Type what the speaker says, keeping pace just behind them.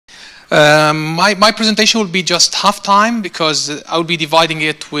My presentation will be just half time because I will be dividing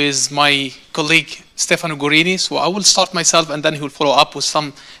it with my colleague Stefano Gurini. So I will start myself and then he will follow up with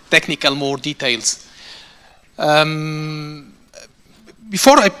some technical more details.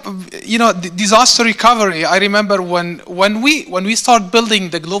 Before disaster recovery, I remember when we start building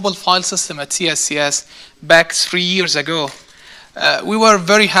the global file system at CSCS back 3 years ago, we were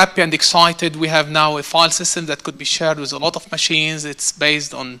very happy and excited. We have now a file system that could be shared with a lot of machines. It's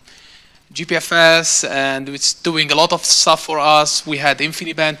based on GPFS and it's doing a lot of stuff for us. We had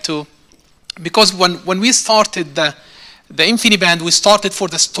InfiniBand too. Because when we started the InfiniBand, we started for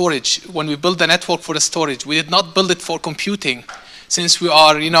the storage. When we built the network for the storage, we did not build it for computing. Since we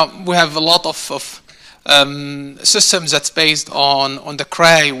are, we have a lot of systems that's based on the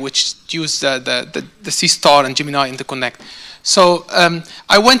Cray, which use the C star and Gemini interconnect. So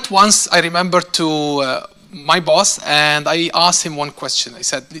I went once, I remember, to my boss, and I asked him one question. I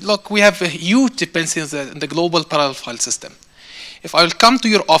said, look, we have a huge dependency in the global parallel file system. If I will come to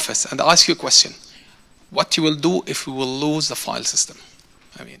your office and ask you a question, what you will do if we will lose the file system?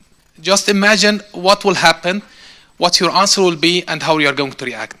 I mean, just imagine what will happen, what your answer will be, and how you are going to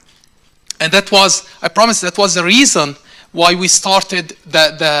react. And that was, I promise, that was the reason why we started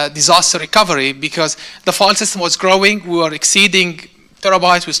the disaster recovery, because the file system was growing, we were exceeding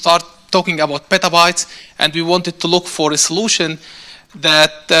terabytes, we started talking about petabytes, and we wanted to look for a solution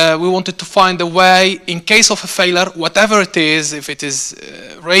that we wanted to find a way, in case of a failure, whatever it is, if it is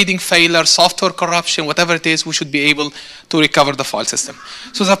RAIDing failure, software corruption, whatever it is, we should be able to recover the file system.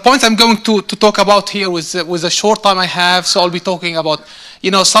 So the point I'm going to talk about here with the short time I have, so I'll be talking about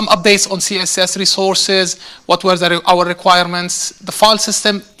some updates on CSCS resources, what were our requirements, the file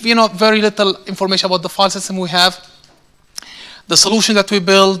system, very little information about the file system we have, the solution that we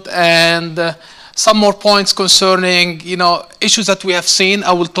built, and some more points concerning issues that we have seen.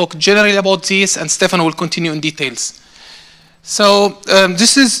 I will talk generally about these, and Stefano will continue in details. So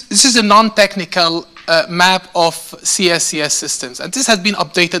this is a non-technical map of CSCS systems, and this has been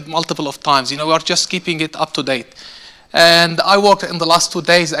updated multiple of times. We are just keeping it up to date. And I worked in the last 2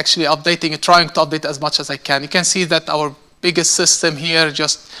 days actually updating it, trying to update as much as I can. You can see that our biggest system here,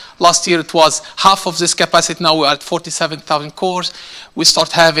 just last year it was half of this capacity. Now we're at 47,000 cores. We've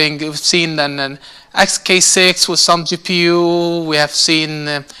seen an XK6 with some GPU. We have seen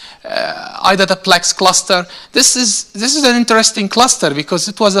iDataPlex cluster. This is an interesting cluster because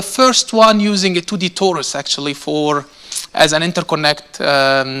it was the first one using a 2D torus actually as an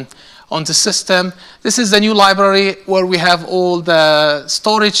interconnect on the system. This is the new library where we have all the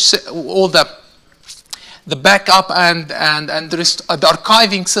storage, all the backup and the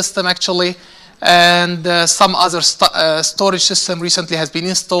archiving system actually, and some other storage system recently has been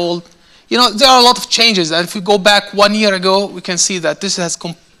installed. There are a lot of changes, and if we go back 1 year ago, we can see that this has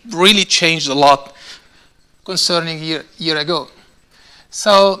really changed a lot concerning year ago.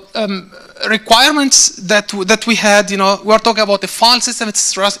 So requirements that we had, we're talking about a file system.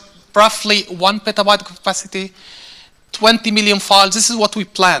 It's roughly 1 petabyte capacity, 20 million files. This is what we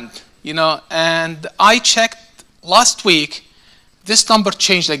planned. And I checked last week, this number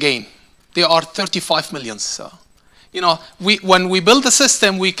changed again. They are 35 million. So, when we built the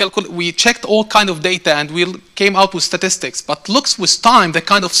system, we checked all kind of data and we came out with statistics. But looks with time, the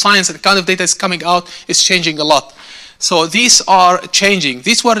kind of science and the kind of data is coming out is changing a lot. So these are changing.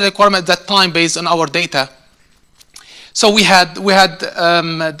 These were the requirements at that time based on our data. So we had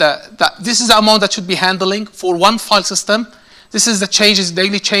this is the amount that should be handling for one file system. This is the changes,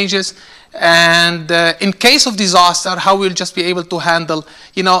 daily changes, and in case of disaster, how we'll just be able to handle,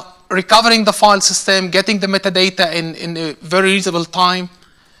 recovering the file system, getting the metadata in a very reasonable time,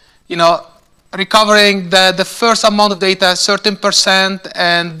 recovering the first amount of data, certain %,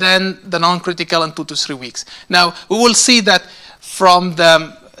 and then the non-critical in 2 to 3 weeks. Now, we will see that from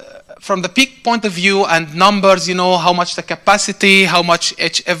the peak point of view and numbers, how much the capacity, how much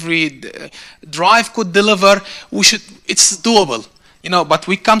every drive could deliver, it's doable, but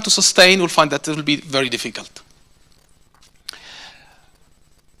we come to sustain, we'll find that it will be very difficult.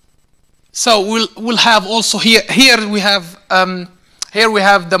 So we'll have also here we have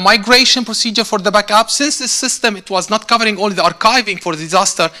the migration procedure for the backup. Since this system, it was not covering only the archiving for the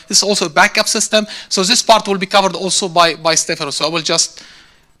disaster, this is also a backup system. So this part will be covered also by Stefano. So I will just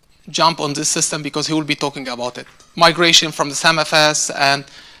jump on this system because he will be talking about it. Migration from the SAMFS and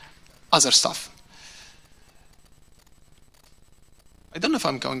other stuff. I don't know if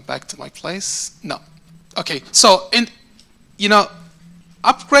I'm going back to my place. No. Okay. So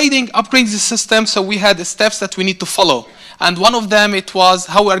upgrading the system. So we had the steps that we need to follow, and one of them it was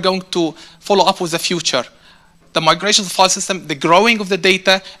how we are going to follow up with the future. the migration of the file system, the growing of the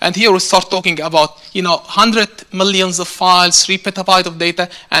data, and here we start talking about 100 millions of files, 3 petabytes of data,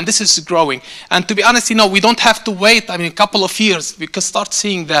 and this is growing. And to be honest, we don't have to wait. I mean, a couple of years we can start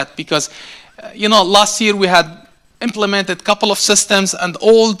seeing that because last year we had implemented a couple of systems, and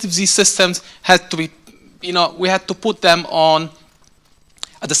all of these systems had to be, we had to put them on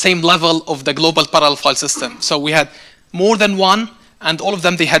at the same level of the global parallel file system. So we had more than one, and all of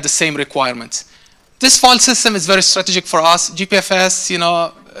them, they had the same requirements. This file system is very strategic for us. GPFS,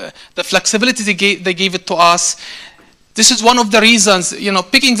 the flexibility they gave it to us. This is one of the reasons,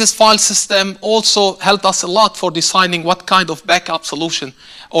 picking this file system also helped us a lot for deciding what kind of backup solution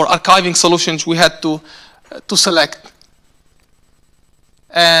or archiving solutions we had to select.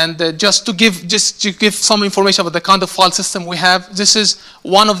 And just to give some information about the kind of file system we have, this is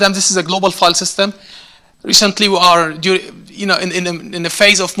one of them. This is a global file system. Recently, we are in the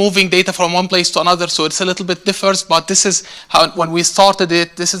phase of moving data from one place to another, so it's a little bit differs. But this is how, when we started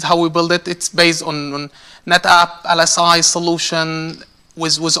it, this is how we build it. It's based on NetApp LSI solution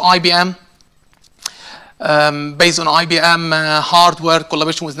with IBM, based on IBM hardware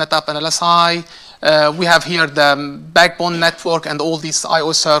collaboration with NetApp and LSI. We have here the backbone network and all these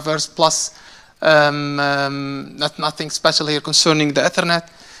I/O servers, plus nothing special here concerning the Ethernet.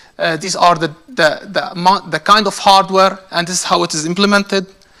 These are the kind of hardware, and this is how it is implemented.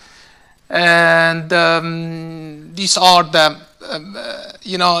 And these are the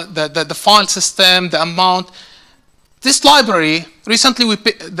file system, the amount. This library recently in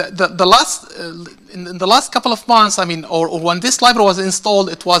the last couple of months, I mean, or when this library was installed,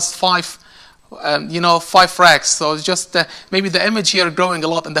 it was 5 racks. So it's just maybe the image here growing a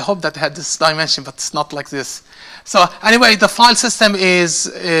lot, and I hope that it had this dimension, but it's not like this. So anyway, the file system is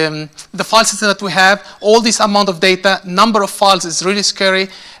the file system that we have. All this amount of data, number of files is really scary,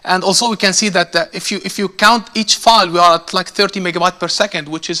 and also we can see that if you count each file, we are at like 30 megabytes per second,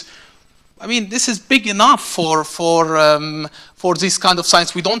 which is, I mean, this is big enough for this kind of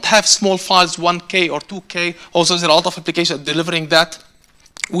science. We don't have small files, 1K or 2K. Also, there's a lot of applications delivering that.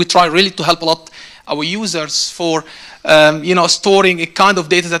 We try really to help a lot our users for storing a kind of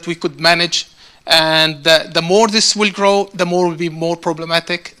data that we could manage. And the more this will grow, the more will be more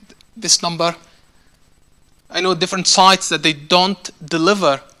problematic, this number. I know different sites that they don't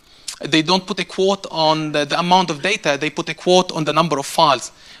deliver, they don't put a quote on the amount of data, they put a quote on the number of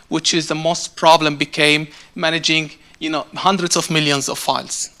files, which is the most problem became managing hundreds of millions of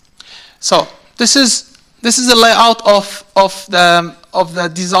files. So this is a layout of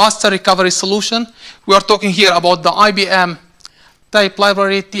the disaster recovery solution. We are talking here about the IBM type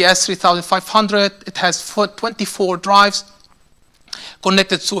library, TS3500. It has 24 drives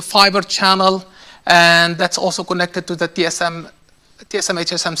connected to a fiber channel, and that's also connected to the TSM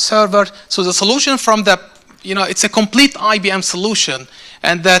HSM server. So the solution from the, it's a complete IBM solution,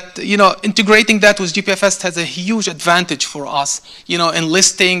 and that, integrating that with GPFS has a huge advantage for us,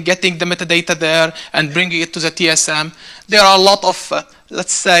 enlisting, getting the metadata there, and bringing it to the TSM. There are a lot of,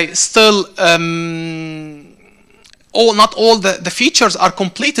 let's say, still, not all the features are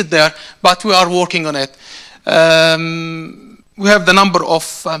completed there, but we are working on it. We have the number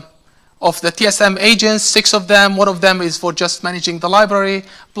of the TSM agents, 6 of them. 1 of them is for just managing the library,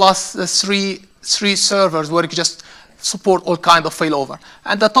 plus the three servers where you can just support all kind of failover.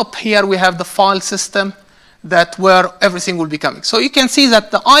 At the top here, we have the file system where everything will be coming. So you can see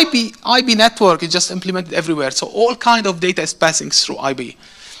that the IB network is just implemented everywhere. So all kind of data is passing through IB.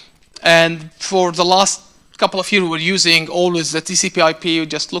 And for the last couple of years, we're using always the TCP/IP,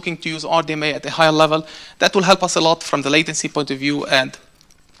 just looking to use RDMA at a higher level. That will help us a lot from the latency point of view, and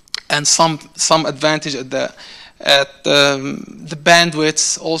some advantage at the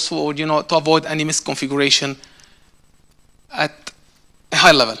bandwidths also, to avoid any misconfiguration at a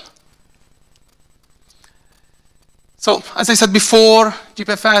high level. So as I said before,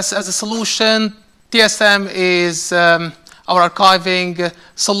 GPFS as a solution, TSM is our archiving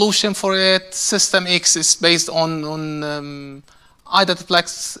solution for it. System X is based on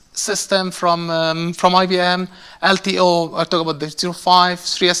iDataplex system from IBM. LTO, I talk about the 05,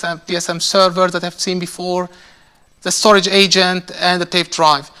 3SM, TSM server that I've seen before, the storage agent, and the tape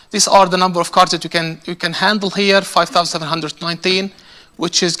drive. These are the number of cards that you can handle here, 5,719,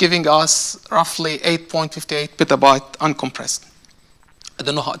 which is giving us roughly 8.58 petabyte uncompressed. I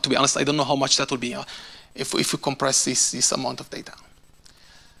don't know how, to be honest, I don't know how much that will be if we compress this amount of data.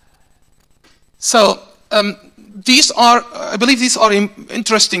 So I believe these are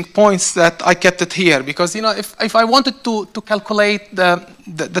interesting points that I kept it here, because if I wanted to calculate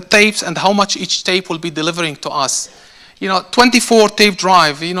the tapes and how much each tape will be delivering to us, 24 tape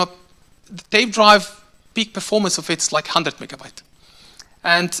drive, the tape drive peak performance of it is like 100 megabyte.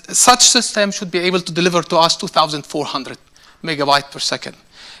 And such system should be able to deliver to us 2,400 megabyte per second.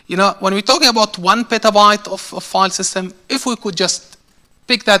 You know, when we're talking about 1 petabyte of file system, if we could just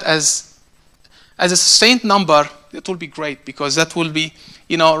pick that as a sustained number, it will be great, because that will be,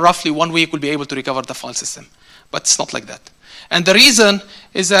 you know, roughly 1 week we'll be able to recover the file system. But it's not like that. And the reason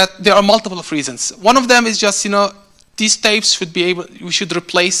is that there are multiple of reasons. One of them is just, you know, these tapes should be able, we should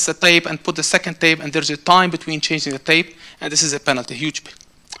replace the tape and put the second tape, and there's a time between changing the tape, and this is a penalty, huge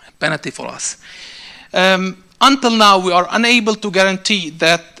penalty for us. Until now, we are unable to guarantee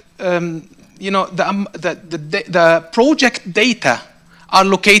that, you know, the project data are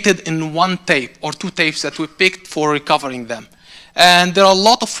located in 1 tape or 2 tapes that we picked for recovering them. And there are a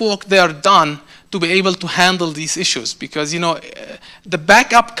lot of work there done to be able to handle these issues, because, you know, the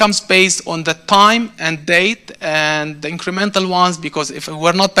backup comes based on the time and date and the incremental ones, because if it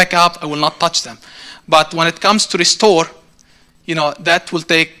were not backup, I will not touch them. But when it comes to restore, you know, that will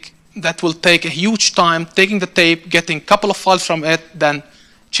take a huge time, taking the tape, getting a couple of files from it, then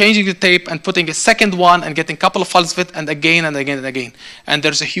changing the tape and putting a second one and getting a couple of files of it, and again and again and again. And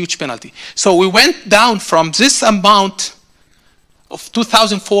there's a huge penalty. So we went down from this amount of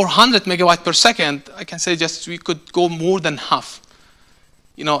 2,400 megabyte per second. I can say just we could go more than half,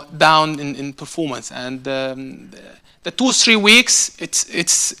 you know, down in performance. And the 2 or 3 weeks,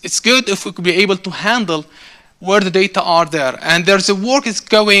 it's good if we could be able to handle where the data are there. And there's a work is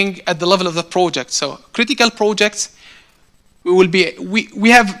going at the level of the project. So critical projects,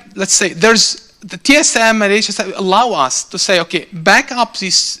 we have, let's say, there's the TSM and HSM allow us to say, okay, back up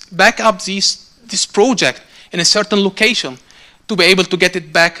this project in a certain location to be able to get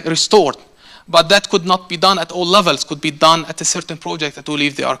it back restored. But that could not be done at all levels, could be done at a certain project that we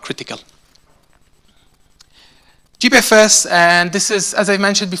believe they are critical. GPFS, and this is, as I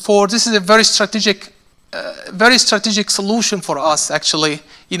mentioned before, this is a very strategic solution for us, actually.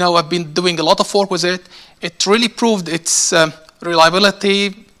 You know, I've been doing a lot of work with it. It really proved its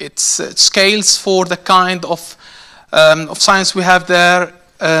reliability, its scales for the kind of science we have there.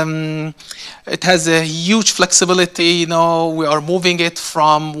 It has a huge flexibility. You know, we are moving it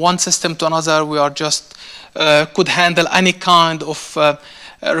from one system to another. We are just could handle any kind of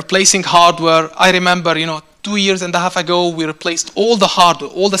replacing hardware. I remember, you know, 2.5 years ago, we replaced all the hardware,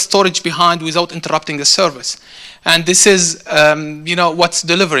 all the storage behind without interrupting the service. And this is, you know, what's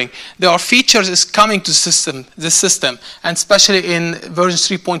delivering. There are features is coming to the system, and especially in version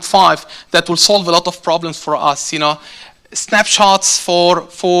 3.5, that will solve a lot of problems for us. You know, snapshots for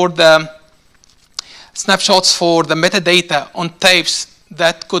the metadata on tapes,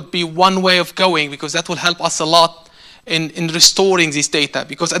 that could be one way of going, because that will help us a lot in restoring this data.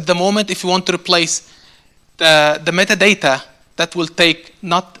 Because at the moment, if you want to replace the metadata, that will take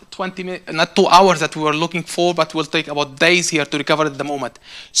not 2 hours that we were looking for, but will take about days here to recover at the moment.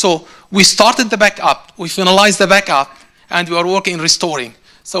 So we started the backup, we finalized the backup, and we are working restoring.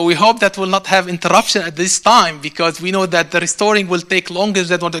 So we hope that will not have interruption at this time, because we know that the restoring will take longer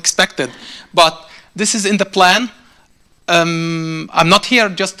than what expected. But this is in the plan. I'm not here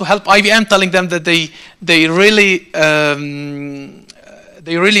just to help IBM, telling them that they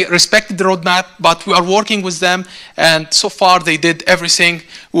really respected the roadmap, but we are working with them, and so far they did everything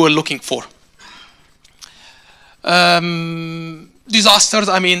we were looking for. Disasters,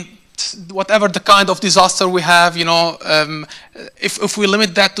 I mean, whatever the kind of disaster we have, you know, if we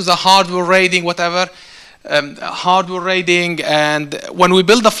limit that to the hardware raiding, whatever, hardware raiding, and when we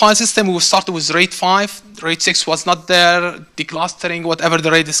build the file system, we started with RAID 5. RAID 6 was not there, declustering, whatever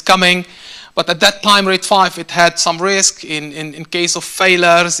the RAID is coming. But at that time, RAID 5, it had some risk in case of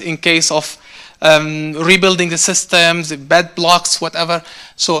failures, in case of rebuilding the systems, bad blocks, whatever.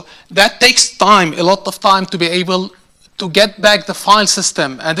 So that takes time, a lot of time, to be able to get back the file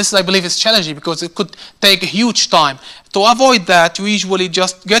system. And this, I believe, is challenging, because it could take a huge time. To avoid that, we usually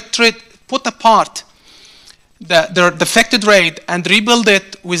just put apart the defected RAID and rebuild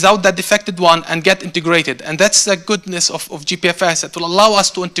it without that defected one and get integrated. And that's the goodness of GPFS. It will allow us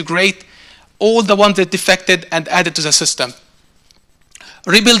to integrate all the ones that defected and add it to the system.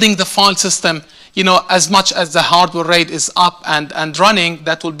 Rebuilding the file system, you know, as much as the hardware RAID is up and running,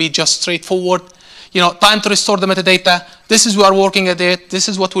 that will be just straightforward. You know, time to restore the metadata. This is we are working at it. This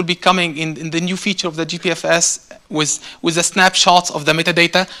is what will be coming in the new feature of the GPFS with the snapshots of the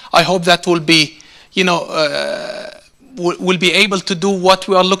metadata. I hope that will be, you know, will be able to do what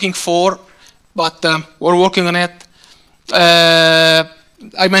we are looking for, but we're working on it.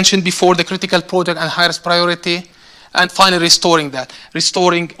 I mentioned before the critical project and highest priority. and finally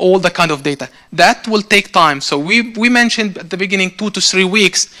restoring all the kind of data. That will take time. So we mentioned at the beginning 2 to 3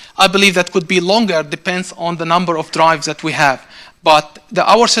 weeks. I believe that could be longer, depends on the number of drives that we have. But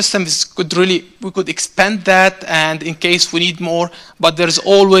our systems we could expand that, and in case we need more, but there's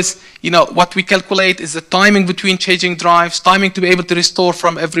always, what we calculate is the timing between changing drives, timing to be able to restore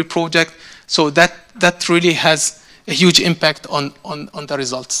from every project. So that really has a huge impact on the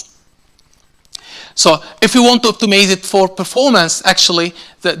results. So if we want to optimize it for performance, actually,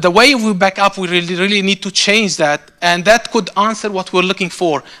 the way we back up, we really need to change that, and that could answer what we're looking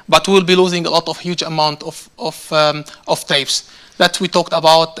for, but we'll be losing a lot of huge amount of tapes that we talked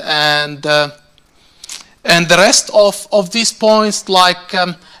about, and the rest of these points, like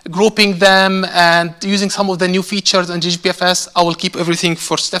grouping them and using some of the new features in GGPFS, I will keep everything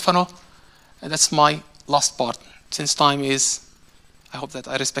for Stefano, and that's my last part. Since time is, I hope that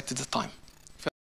I respected the time.